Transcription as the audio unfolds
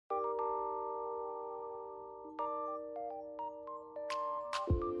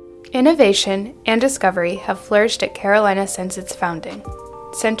Innovation and discovery have flourished at Carolina since its founding.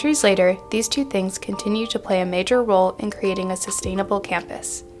 Centuries later, these two things continue to play a major role in creating a sustainable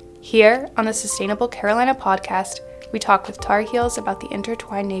campus. Here, on the Sustainable Carolina podcast, we talk with Tar Heels about the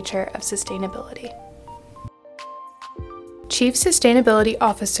intertwined nature of sustainability. Chief Sustainability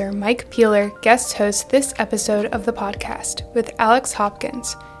Officer Mike Peeler guest hosts this episode of the podcast with Alex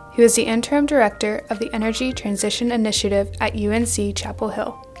Hopkins, who is the Interim Director of the Energy Transition Initiative at UNC Chapel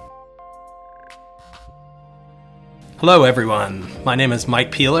Hill. Hello everyone, my name is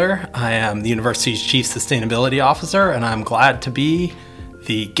Mike Peeler. I am the university's Chief Sustainability Officer, and I'm glad to be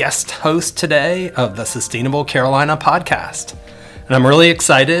the guest host today of the Sustainable Carolina podcast. And I'm really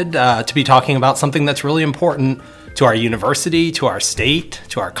excited to be talking about something that's really important to our university, to our state,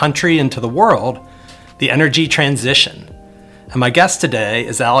 to our country, and to the world, the energy transition. And my guest today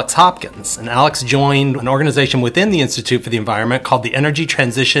is Alex Hopkins, and Alex joined an organization within the Institute for the Environment called the Energy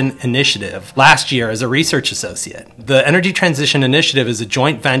Transition Initiative last year as a research associate. The Energy Transition Initiative is a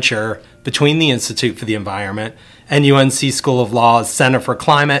joint venture between the Institute for the Environment and UNC School of Law's Center for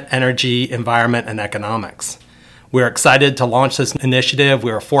Climate, Energy, Environment, and Economics. We're excited to launch this initiative.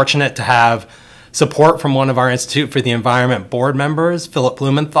 We are fortunate to have support from one of our Institute for the Environment board members, Philip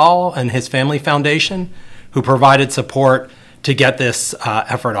Blumenthal, and his family foundation, who provided support to get this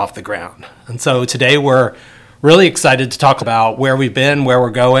effort off the ground. And so today we're really excited to talk about where we've been, where we're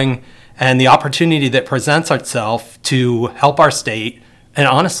going, and the opportunity that presents itself to help our state and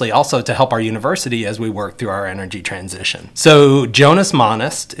honestly also to help our university as we work through our energy transition. So Jonas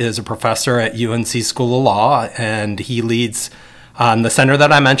Monist is a professor at UNC School of Law, and he leads the center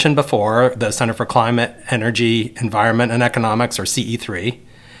that I mentioned before, the Center for Climate, Energy, Environment, and Economics, or CE3.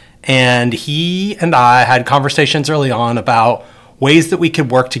 And he and I had conversations early on about ways that we could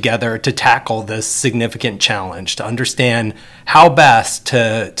work together to tackle this significant challenge, to understand how best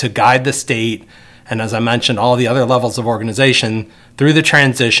to guide the state, and as I mentioned, all the other levels of organization through the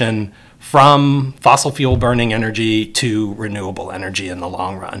transition from fossil fuel burning energy to renewable energy in the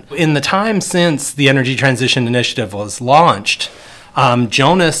long run. In the time since the Energy Transition Initiative was launched,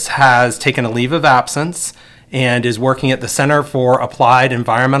 Jonas has taken a leave of absence and is working at the Center for Applied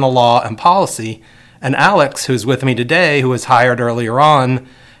Environmental Law and Policy. And Alex, who's with me today, who was hired earlier on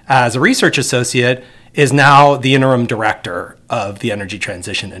as a research associate, is now the interim director of the Energy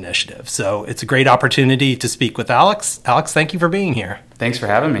Transition Initiative. So it's a great opportunity to speak with Alex. Alex, thank you for being here. Thanks for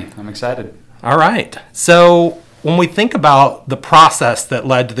having me. I'm excited. All right. So when we think about the process that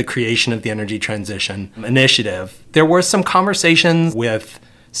led to the creation of the Energy Transition Initiative, there were some conversations with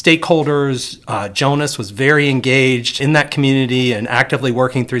stakeholders. Jonas was very engaged in that community and actively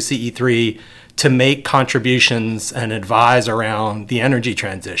working through CE3 to make contributions and advise around the energy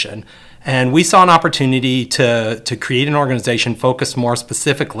transition. And we saw an opportunity to create an organization focused more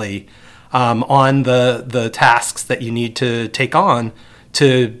specifically on the tasks that you need to take on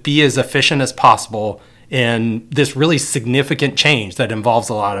to be as efficient as possible in this really significant change that involves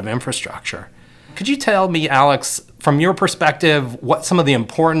a lot of infrastructure. Could you tell me, Alex, from your perspective, what some of the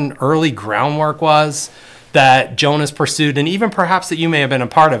important early groundwork was that Jonas pursued, and even perhaps that you may have been a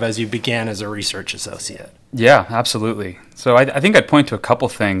part of as you began as a research associate? Yeah, absolutely. So I think I'd point to a couple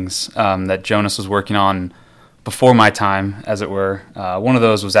things that Jonas was working on before my time, as it were. One of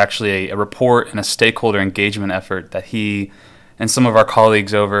those was actually a report and a stakeholder engagement effort that he and some of our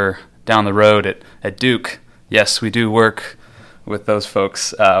colleagues over down the road at Duke, yes, we do work with those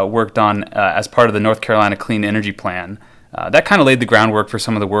folks, worked on as part of the North Carolina Clean Energy Plan. That kind of laid the groundwork for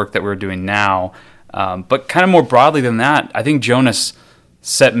some of the work that we're doing now. But kind of more broadly than that, I think Jonas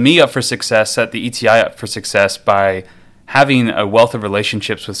set me up for success, set the ETI up for success by having a wealth of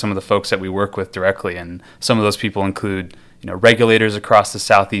relationships with some of the folks that we work with directly. And some of those people include, regulators across the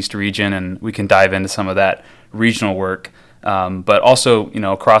Southeast region, and we can dive into some of that regional work. But also,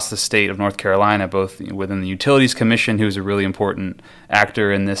 across the state of North Carolina, both within the Utilities Commission, who's a really important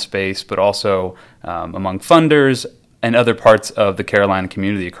actor in this space, but also among funders and other parts of the Carolina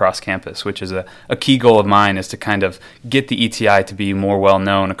community across campus, which is a key goal of mine, is to kind of get the ETI to be more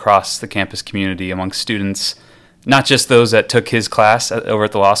well-known across the campus community among students, not just those that took his class over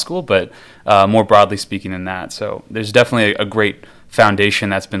at the law school, but more broadly speaking than that. So there's definitely a great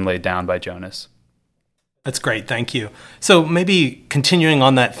foundation that's been laid down by Jonas. That's great. Thank you. So maybe continuing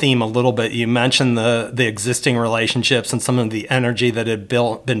on that theme a little bit, you mentioned the existing relationships and some of the energy that had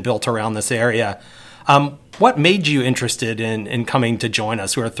been built around this area. What made you interested in coming to join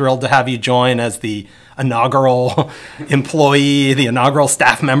us? We're thrilled to have you join as the inaugural employee, the inaugural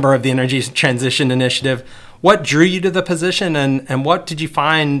staff member of the Energy Transition Initiative. What drew you to the position, and what did you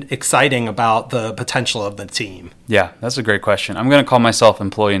find exciting about the potential of the team? Yeah, that's a great question. I'm going to call myself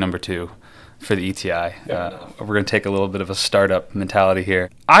employee number 2 for the ETI. We're going to take a little bit of a startup mentality here.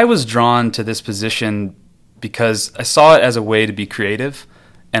 I was drawn to this position because I saw it as a way to be creative.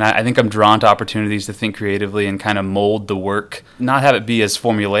 And I think I'm drawn to opportunities to think creatively and kind of mold the work, not have it be as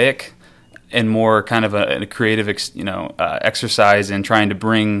formulaic, and more kind of a creative, exercise in trying to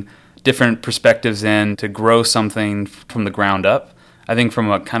bring different perspectives in to grow something from the ground up. I think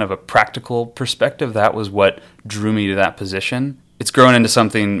from a kind of a practical perspective, that was what drew me to that position. It's grown into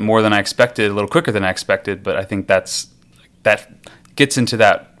something more than I expected, a little quicker than I expected, but I think that gets into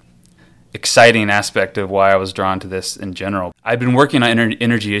that exciting aspect of why I was drawn to this in general. I've been working on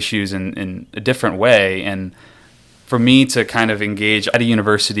energy issues in a different way, and for me to kind of engage at a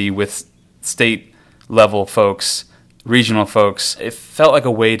university with state level folks, regional folks, it felt like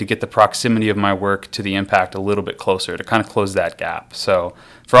a way to get the proximity of my work to the impact a little bit closer, to kind of close that gap. So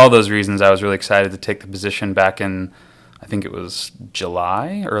for all those reasons, I was really excited to take the position back in, I think it was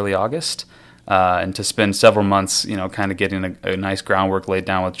July, early August. And to spend several months, kind of getting a nice groundwork laid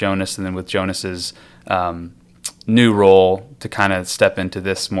down with Jonas, and then with Jonas's new role to kind of step into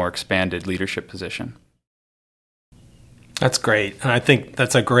this more expanded leadership position. That's great. And I think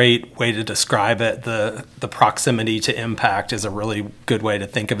that's a great way to describe it. The proximity to impact is a really good way to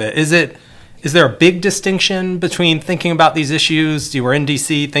think of it. Is there a big distinction between thinking about these issues? You were in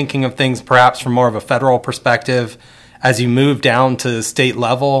D.C. thinking of things perhaps from more of a federal perspective. As you move down to state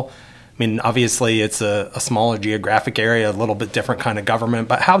level, I mean, obviously it's a smaller geographic area, a little bit different kind of government,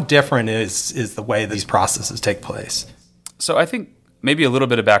 but how different is the way these processes take place? So I think maybe a little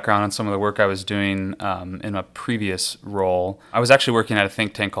bit of background on some of the work I was doing in a previous role. I was actually working at a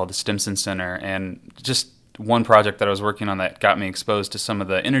think tank called the Stimson Center, and just one project that I was working on that got me exposed to some of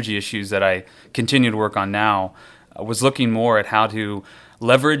the energy issues that I continue to work on now was looking more at how to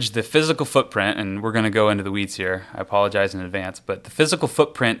leverage the physical footprint, and we're going to go into the weeds here, I apologize in advance, but the physical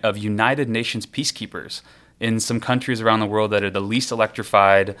footprint of United Nations peacekeepers in some countries around the world that are the least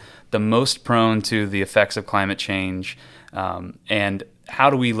electrified, the most prone to the effects of climate change, and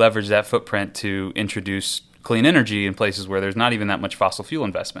how do we leverage that footprint to introduce clean energy in places where there's not even that much fossil fuel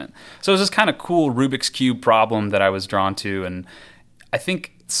investment. So it was this kind of cool Rubik's Cube problem that I was drawn to, and I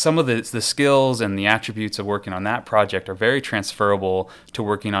think some of the skills and the attributes of working on that project are very transferable to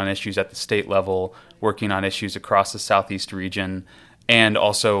working on issues at the state level, working on issues across the Southeast region, and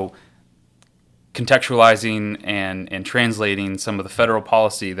also contextualizing and translating some of the federal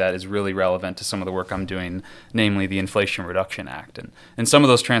policy that is really relevant to some of the work I'm doing, namely the Inflation Reduction Act. And some of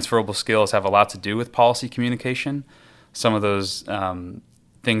those transferable skills have a lot to do with policy communication. Some of those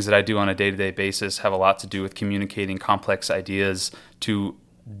things that I do on a day-to-day basis have a lot to do with communicating complex ideas to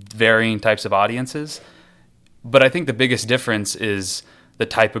varying types of audiences. But I think the biggest difference is the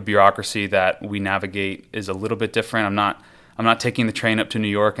type of bureaucracy that we navigate is a little bit different. I'm not taking the train up to New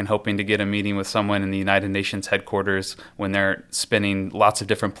York and hoping to get a meeting with someone in the United Nations headquarters when they're spinning lots of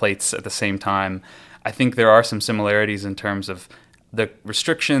different plates at the same time. I think there are some similarities in terms of the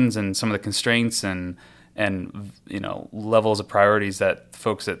restrictions and some of the constraints and levels of priorities that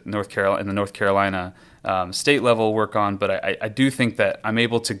folks at the North Carolina state level work on, but I do think that I'm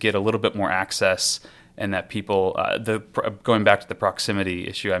able to get a little bit more access, and that people, going back to the proximity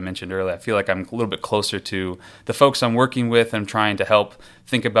issue I mentioned earlier, I feel like I'm a little bit closer to the folks I'm working with and trying to help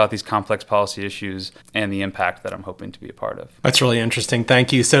think about these complex policy issues and the impact that I'm hoping to be a part of. That's really interesting.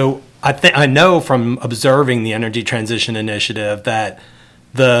 Thank you. So I know from observing the Energy Transition Initiative that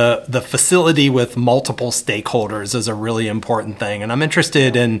the facility with multiple stakeholders is a really important thing. And I'm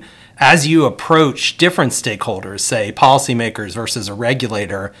interested in, as you approach different stakeholders, say policymakers versus a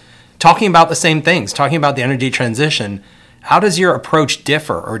regulator, talking about the same things, talking about the energy transition, how does your approach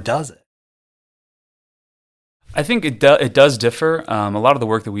differ, or does it? I think it does differ. A lot of the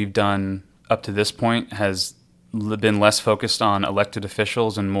work that we've done up to this point has been less focused on elected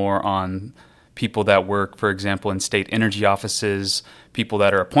officials and more on people that work, for example, in state energy offices, people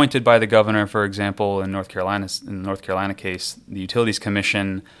that are appointed by the governor, for example, in the North Carolina case, the Utilities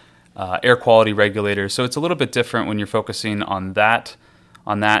Commission, air quality regulators. So it's a little bit different when you're focusing on that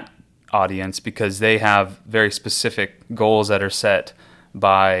audience, because they have very specific goals that are set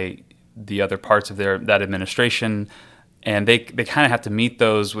by the other parts of that administration, and they kind of have to meet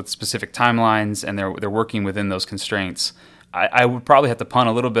those with specific timelines, and they're working within those constraints. I would probably have to punt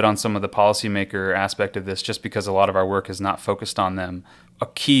a little bit on some of the policymaker aspect of this, just because a lot of our work is not focused on them. A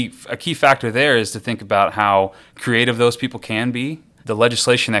key factor there is to think about how creative those people can be, The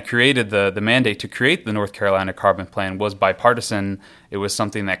legislation that created the mandate to create the North Carolina Carbon Plan was bipartisan. It was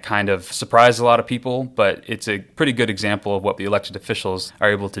something that kind of surprised a lot of people, but it's a pretty good example of what the elected officials are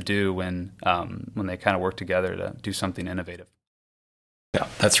able to do when they kind of work together to do something innovative. Yeah,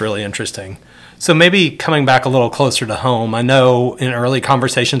 that's really interesting. So maybe coming back a little closer to home, I know in early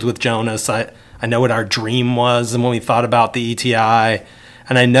conversations with Jonas, I know what our dream was and when we thought about the ETI,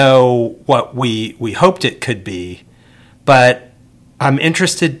 and I know what we hoped it could be, but I'm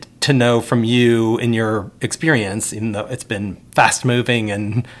interested to know from you in your experience, even though it's been fast moving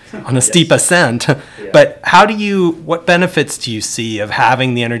and on a steep ascent, but what benefits do you see of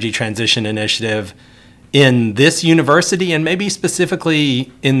having the Energy Transition Initiative in this university and maybe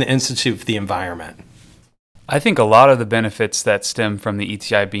specifically in the Institute for the Environment? I think a lot of the benefits that stem from the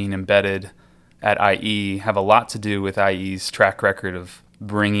ETI being embedded at IE have a lot to do with IE's track record of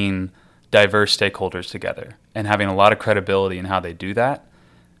bringing diverse stakeholders together and having a lot of credibility in how they do that.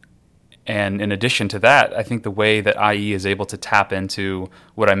 And in addition to that, I think the way that IE is able to tap into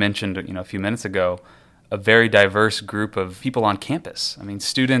what I mentioned, a few minutes ago, a very diverse group of people on campus. I mean,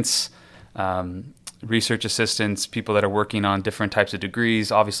 students, research assistants, people that are working on different types of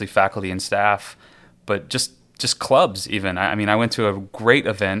degrees, obviously faculty and staff, but just clubs even. I went to a great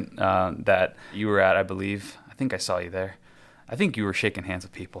event that you were at, I believe. I think I saw you there. I think you were shaking hands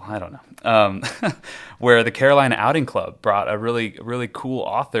with people. I don't know. Where the Carolina Outing Club brought a really, really cool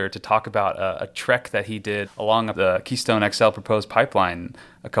author to talk about a trek that he did along the Keystone XL proposed pipeline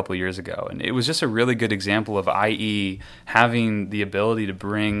a couple of years ago. And it was just a really good example of IE having the ability to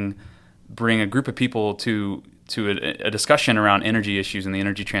bring a group of people to a discussion around energy issues and the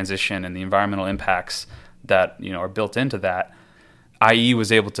energy transition and the environmental impacts that are built into that. IE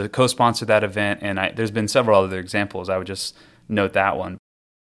was able to co-sponsor that event, and there's been several other examples. I would just note that one.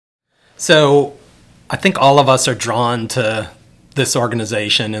 So I think all of us are drawn to this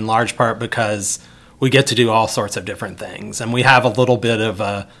organization in large part because we get to do all sorts of different things, and we have a little bit of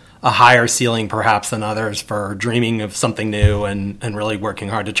a higher ceiling perhaps than others for dreaming of something new and really working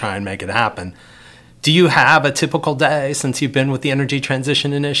hard to try and make it happen. Do you have a typical day since you've been with the Energy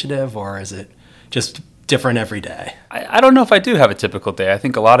Transition Initiative, or is it just different every day? I don't know if I do have a typical day. I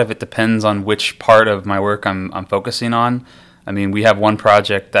think a lot of it depends on which part of my work I'm focusing on. I mean, we have one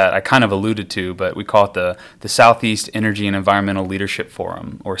project that I kind of alluded to, but we call it the Southeast Energy and Environmental Leadership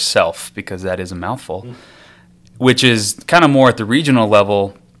Forum, or SELF, because that is a mouthful, which is kind of more at the regional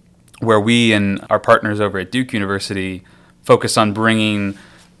level, where we and our partners over at Duke University focus on bringing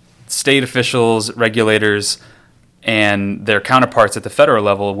state officials, regulators, and their counterparts at the federal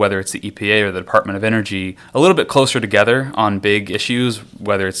level, whether it's the EPA or the Department of Energy, a little bit closer together on big issues,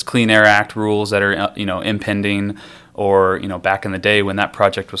 whether it's Clean Air Act rules that are impending, or back in the day when that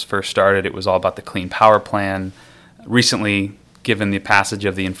project was first started, it was all about the Clean Power Plan. Recently, given the passage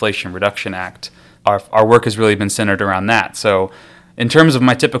of the Inflation Reduction Act, our work has really been centered around that. So in terms of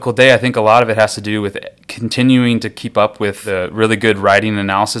my typical day, I think a lot of it has to do with continuing to keep up with the really good writing and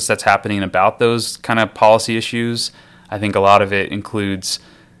analysis that's happening about those kind of policy issues. I think a lot of it includes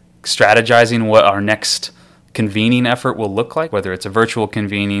strategizing what our next convening effort will look like, whether it's a virtual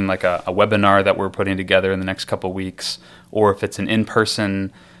convening like a webinar that we're putting together in the next couple of weeks, or if it's an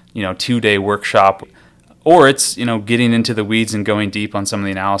in-person 2-day workshop, or it's getting into the weeds and going deep on some of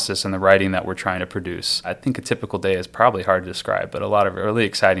the analysis and the writing that we're trying to produce. I think a typical day is probably hard to describe, but a lot of really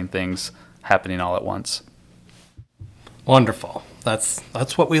exciting things happening all at once. Wonderful. That's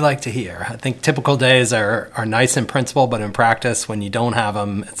what we like to hear. I think typical days are nice in principle, but in practice, when you don't have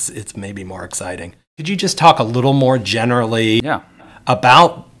them, it's maybe more exciting. Could you just talk a little more generally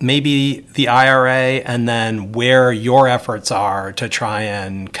about maybe the IRA and then where your efforts are to try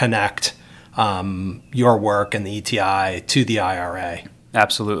and connect your work and the ETI to the IRA?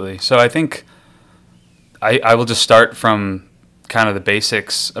 Absolutely. So I think I will just start from kind of the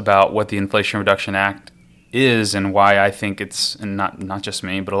basics about what the Inflation Reduction Act is and why I think it's, and not just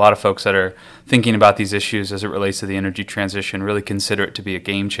me, but a lot of folks that are thinking about these issues as it relates to the energy transition really consider it to be a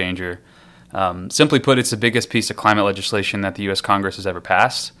game changer. Simply put, it's the biggest piece of climate legislation that the U.S. Congress has ever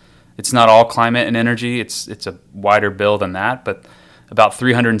passed. It's not all climate and energy. It's a wider bill than that, but about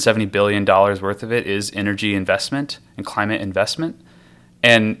 $370 billion worth of it is energy investment and climate investment.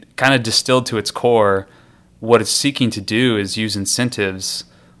 And kind of distilled to its core, what it's seeking to do is use incentives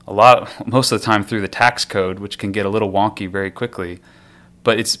most of the time through the tax code, which can get a little wonky very quickly.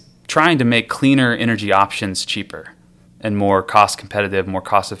 But it's trying to make cleaner energy options cheaper and more cost competitive, more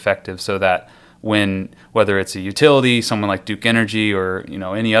cost effective, so that whether it's a utility, someone like Duke Energy, or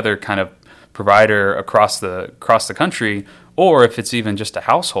any other kind of provider across the country, or if it's even just a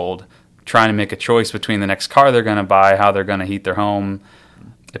household, trying to make a choice between the next car they're going to buy, how they're going to heat their home.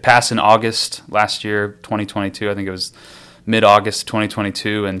 It passed in August last year, 2022. I think it was mid-August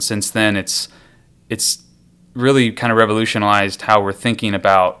 2022, and since then it's really kind of revolutionized how we're thinking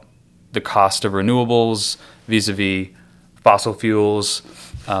about the cost of renewables vis-a-vis fossil fuels,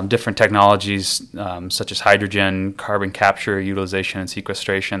 different technologies such as hydrogen, carbon capture, utilization, and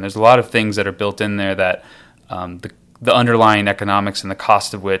sequestration. There's a lot of things that are built in there that the underlying economics and the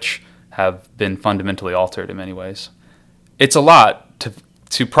cost of which have been fundamentally altered in many ways. It's a lot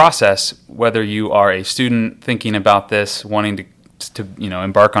to process, whether you are a student thinking about this, wanting to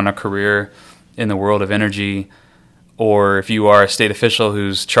embark on a career in the world of energy, or if you are a state official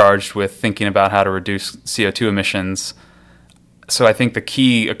who's charged with thinking about how to reduce CO2 emissions. So I think a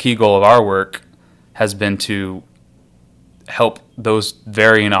key goal of our work has been to help those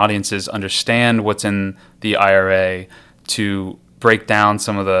varying audiences understand what's in the IRA, to break down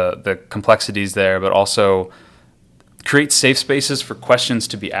some of the complexities there, but also create safe spaces for questions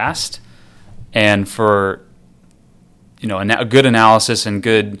to be asked and for a good analysis and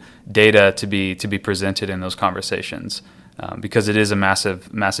good data to be presented in those conversations, because it is a massive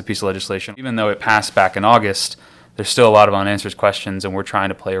piece of legislation. Even though it passed back in August, there's still a lot of unanswered questions, and we're trying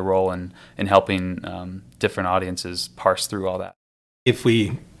to play a role in helping different audiences parse through all that. If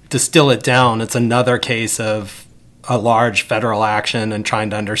we distill it down, it's another case of a large federal action and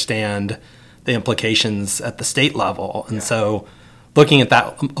trying to understand the implications at the state level. And so looking at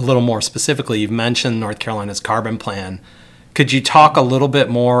that a little more specifically, you've mentioned North Carolina's carbon plan. Could you talk a little bit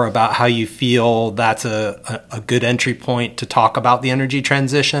more about how you feel that's a good entry point to talk about the energy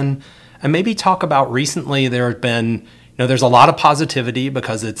transition? And maybe talk about recently there have been, there's a lot of positivity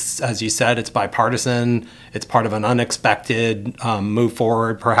because it's, as you said, it's bipartisan. It's part of an unexpected move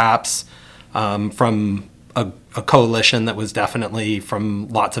forward, perhaps, from a coalition that was definitely from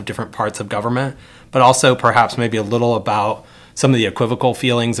lots of different parts of government, but also perhaps maybe a little about some of the equivocal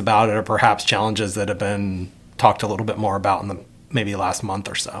feelings about it, or perhaps challenges that have been talked a little bit more about in the maybe last month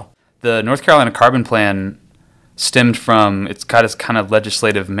or so. The North Carolina Carbon Plan stemmed from its kind of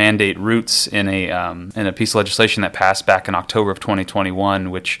legislative mandate roots in a piece of legislation that passed back in October of 2021,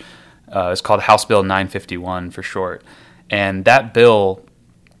 which is called House Bill 951 for short. And that bill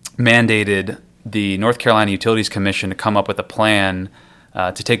mandated the North Carolina Utilities Commission to come up with a plan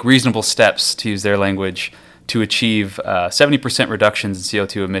to take reasonable steps, to use their language, to achieve 70% reductions in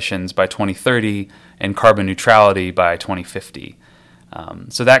CO2 emissions by 2030 and carbon neutrality by 2050.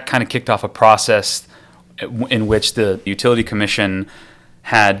 So that kind of kicked off a process in which the Utility Commission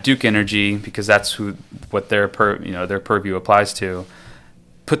had Duke Energy, because that's what their purview applies to,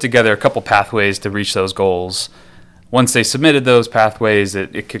 put together a couple pathways to reach those goals. Once they submitted those pathways,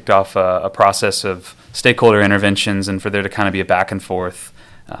 it kicked off a process of stakeholder interventions and for there to kind of be a back and forth.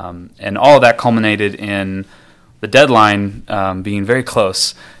 And all of that culminated in the deadline being very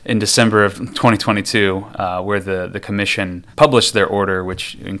close in December of 2022, where the commission published their order,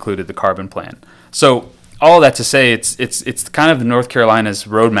 which included the carbon plan. So all of that to say, it's kind of the North Carolina's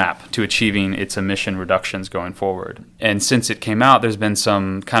roadmap to achieving its emission reductions going forward. And since it came out, there's been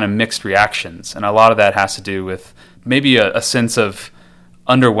some kind of mixed reactions, and a lot of that has to do with maybe a sense of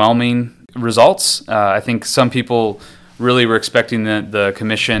underwhelming results. I think some people really were expecting the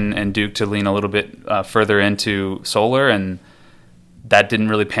commission and Duke to lean a little bit further into solar, and that didn't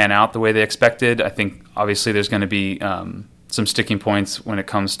really pan out the way they expected. I think obviously there's going to be some sticking points when it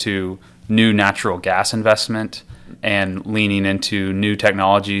comes to new natural gas investment and leaning into new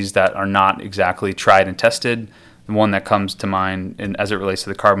technologies that are not exactly tried and tested. The one that comes to mind as it relates to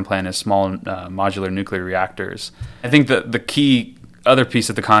the carbon plan is small modular nuclear reactors. I think the key other piece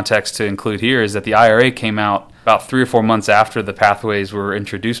of the context to include here is that the IRA came out about 3 or 4 months after the pathways were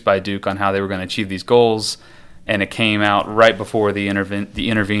introduced by Duke on how they were going to achieve these goals, and it came out right before the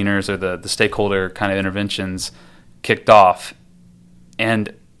interveners or the stakeholder kind of interventions kicked off.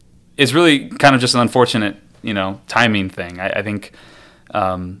 And it's really kind of just an unfortunate, timing thing. I think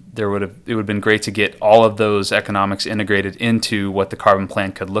it would have been great to get all of those economics integrated into what the carbon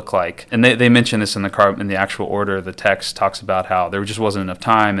plan could look like. And they mention this in the actual order. The text talks about how there just wasn't enough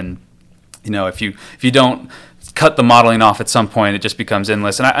time, and if you don't cut the modeling off at some point, it just becomes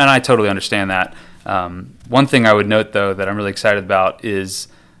endless. And I totally understand that. One thing I would note, though, that I'm really excited about is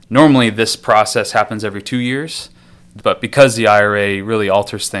normally this process happens every 2 years, but because the IRA really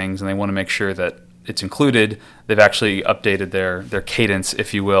alters things and they want to make sure that it's included, they've actually updated their cadence,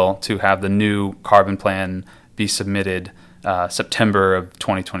 if you will, to have the new carbon plan be submitted September of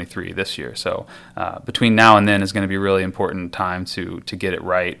 2023 this year. So between now and then is going to be a really important time to get it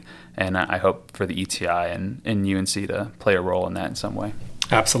right, and I hope for the ETI and UNC to play a role in that in some way.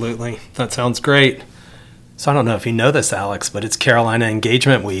 Absolutely. That sounds great. So I don't know if you know this, Alex, but it's Carolina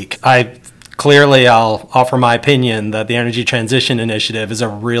Engagement Week. I'll offer my opinion that the Energy Transition Initiative is a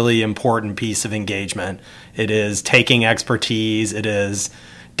really important piece of engagement. It is taking expertise, it is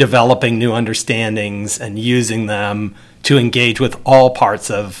developing new understandings and using them to engage with all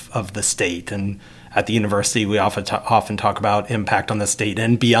parts of the state. And at the university, we often talk about impact on the state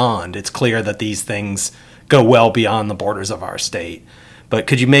and beyond. It's clear that these things go well beyond the borders of our state. But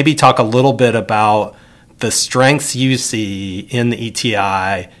could you maybe talk a little bit about the strengths you see in the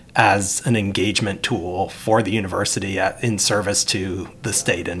ETI as an engagement tool for the university in service to the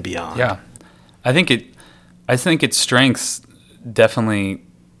state and beyond? Yeah, I think its strengths definitely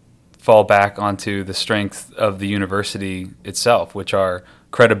fall back onto the strength of the university itself, which are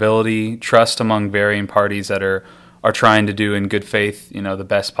credibility, trust among varying parties that are trying to do in good faith, the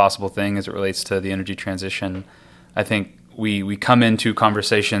best possible thing as it relates to the energy transition. I think we come into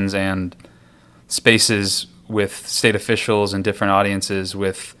conversations and spaces with state officials and different audiences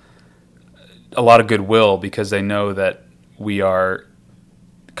with a lot of goodwill because they know that we are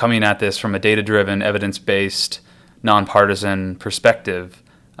coming at this from a data-driven, evidence-based, nonpartisan perspective.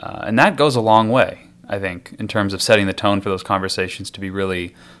 And that goes a long way, I think, in terms of setting the tone for those conversations to be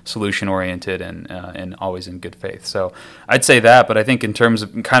really solution-oriented and always in good faith. So I'd say that, but I think in terms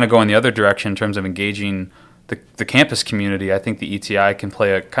of kind of going the other direction, in terms of engaging the campus community, I think the ETI can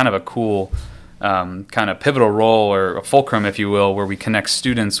play a kind of a cool kind of pivotal role, or a fulcrum, if you will, where we connect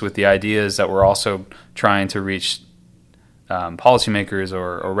students with the ideas that we're also trying to reach policymakers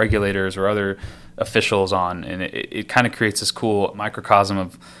or regulators or other officials on. And it kind of creates this cool microcosm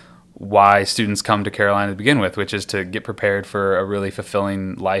of why students come to Carolina to begin with, which is to get prepared for a really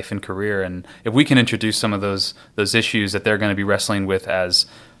fulfilling life and career. And if we can introduce some of those issues that they're going to be wrestling with as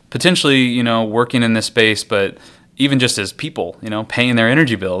potentially, working in this space, but even just as people, paying their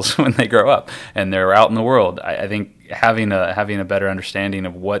energy bills when they grow up and they're out in the world. I think having a better understanding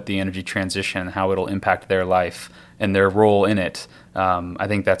of what the energy transition, how it'll impact their life and their role in it, I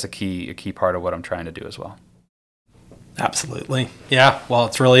think that's a key part of what I'm trying to do as well. Absolutely. Yeah, well,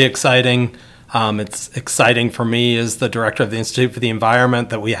 it's really exciting. It's exciting for me as the director of the Institute for the Environment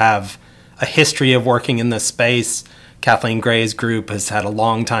that we have a history of working in this space. Kathleen Gray's group has had a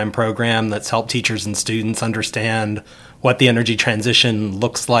long-time program that's helped teachers and students understand what the energy transition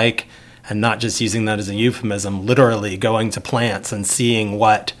looks like, and not just using that as a euphemism, literally going to plants and seeing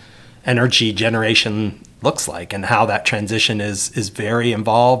what energy generation looks like and how that transition is very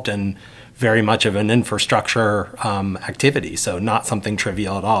involved and very much of an infrastructure activity, so not something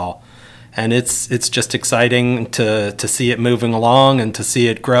trivial at all. And it's just exciting to see it moving along and to see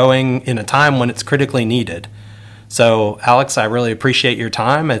it growing in a time when it's critically needed. So, Alex, I really appreciate your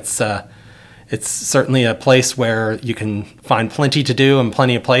time. It's certainly a place where you can find plenty to do in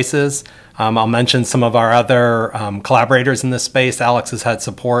plenty of places. I'll mention some of our other collaborators in this space. Alex has had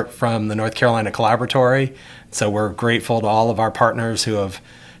support from the North Carolina Collaboratory, so we're grateful to all of our partners who have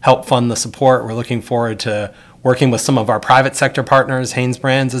helped fund the support. We're looking forward to working with some of our private sector partners. Haynes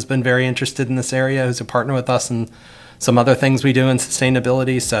Brands has been very interested in this area, who's a partner with us in some other things we do in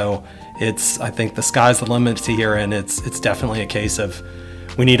sustainability. So I think the sky's the limit here, and it's definitely a case of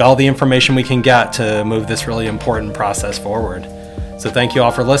we need all the information we can get to move this really important process forward. So thank you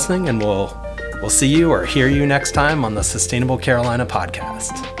all for listening, and we'll see you or hear you next time on the Sustainable Carolina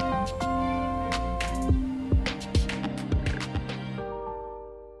podcast.